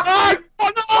 Kill him! Oh,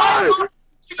 Oh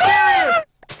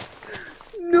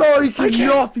no! no! You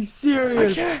cannot be I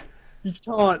serious. can't. You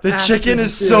can't. The actually chicken be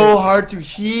is serious. so hard to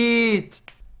heat.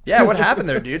 Yeah, what happened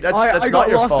there, dude? That's I not got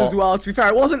your lost fault. as well. To be fair,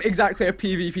 it wasn't exactly a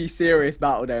PvP serious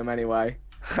battle dome anyway.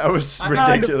 I was And And of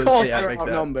ridiculously course they're epic though.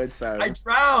 outnumbered, so. I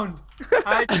drowned.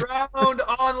 I drowned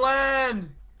on land.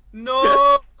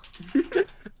 No.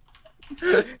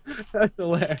 That's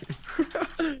hilarious.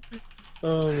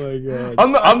 Oh my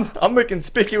god. I'm a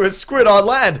conspicuous squid on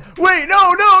land. Wait,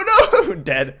 no!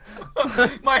 Dead.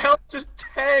 My health just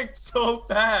tanked so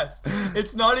fast.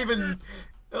 It's not even.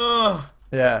 Ugh.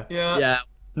 Yeah. Yeah. Yeah.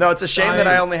 No, it's a shame that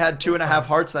I I- only had 2.5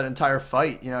 hearts that entire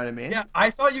fight. You know what I mean? Yeah. I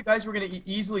thought you guys were gonna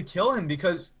easily kill him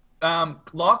because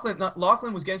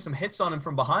Lachlan was getting some hits on him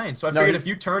from behind. So I No, figured he- if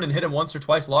you turned and hit him once or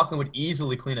twice, Lachlan would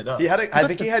easily clean it up. He had. I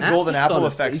think he had golden apple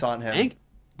effects on him. Tanked.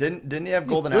 Didn't he have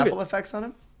golden good. apple effects on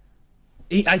him?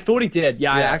 I thought he did.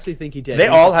 Yeah, I Yeah. actually think he did. They He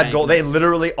all was had tanked. gold. They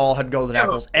literally all had golden Yeah,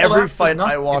 apples. but all Every that was fight I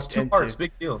nothing. It's walked 2 into. hearts,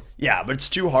 big deal. Yeah, but it's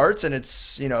 2 hearts, and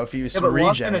it's if he was Yeah, but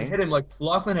Lachlan had regenning. hit him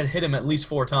Lachlan had hit him at least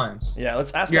 4 times. Yeah,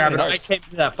 let's ask Yeah, how many but I hearts. came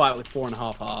to that fight with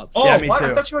 4.5 hearts. Oh, Yeah, me what? I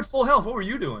too. thought you had full health. What were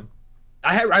you doing?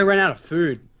 I ran out of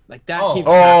food. Like that. Oh. came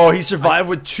Oh, he survived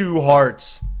with 2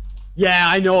 hearts. Yeah,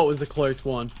 I know it was a close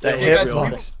one. That Hey, hit guys,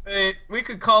 box. we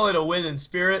could call it a win in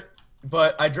spirit,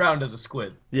 but I drowned as a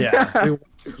squid. Yeah. We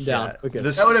went down. Yeah, Okay.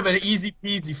 this- That would have been an easy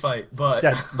peasy fight, but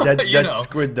That you know.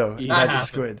 squid though. That That happened.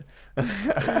 squid.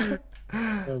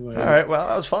 Oh my All God. right. Well,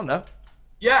 that was fun though.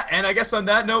 Yeah, and I guess on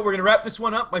that note, we're going to wrap this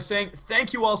one up by saying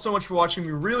thank you all so much for watching.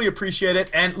 We really appreciate it.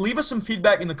 And leave us some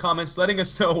feedback in the comments letting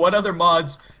us know what other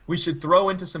mods we should throw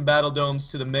into some battle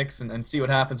domes to the mix and see what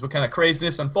happens, what kind of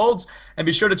craziness unfolds. And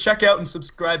be sure to check out and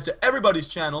subscribe to everybody's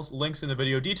channels, links in the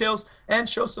video details, and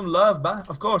show some love by,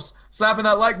 of course, slapping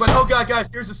that like button. Oh, God,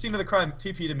 guys, here's the scene of the crime.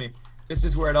 TP to me. This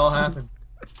is where it all happened.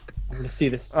 I'm gonna see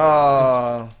this.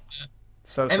 Oh,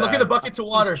 so sad. And look at the buckets of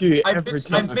water. Cute I every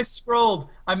time. misscrolled.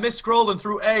 I misscrolled and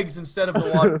threw eggs instead of the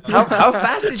water. How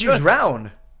fast did you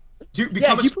drown? Dude,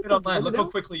 become a you squid put on land. Look how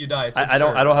quickly you die. It's I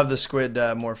don't absurd. have the squid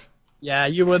morph. Yeah,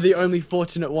 you were the only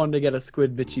fortunate one to get a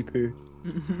squid bitchy poo.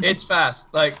 It's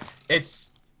fast. Like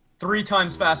it's 3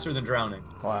 times faster than drowning.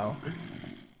 Wow.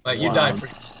 Like you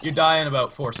die in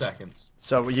about 4 seconds.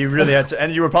 So you really had to,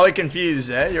 and you were probably confused,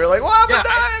 eh? You were like, "What? Yeah,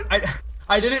 Yeah,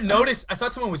 I didn't notice. I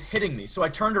thought someone was hitting me, so I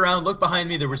turned around, looked behind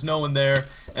me. There was no one there,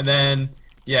 and then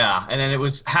it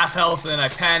was half health. And then I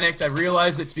panicked. I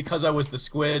realized it's because I was the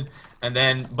squid, and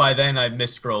then by then I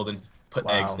misscrolled and put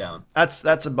eggs down. That's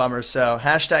a bummer. So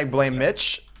 #blame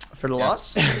Mitch for the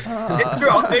loss. It's true.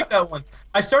 I'll take that one.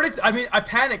 I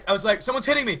panicked. I was like, someone's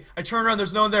hitting me. I turned around,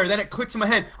 there's no one there. Then it clicked to my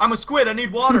head. I'm a squid. I need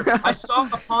water. I saw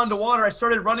a pond of water. I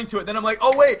started running to it. Then I'm like,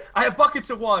 oh, wait, I have buckets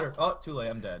of water. Oh, too late.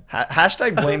 I'm dead.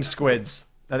 #blame squids.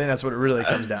 I think that's what it really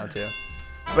comes down to.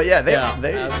 But yeah, they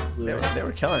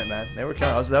were killing it, man. They were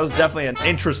killing it. That was definitely an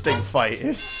interesting fight.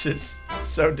 It's just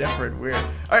so different, weird. All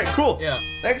right, cool. Yeah.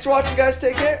 Thanks for watching, guys.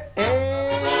 Take care,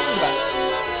 and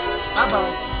bye.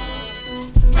 Bye-bye.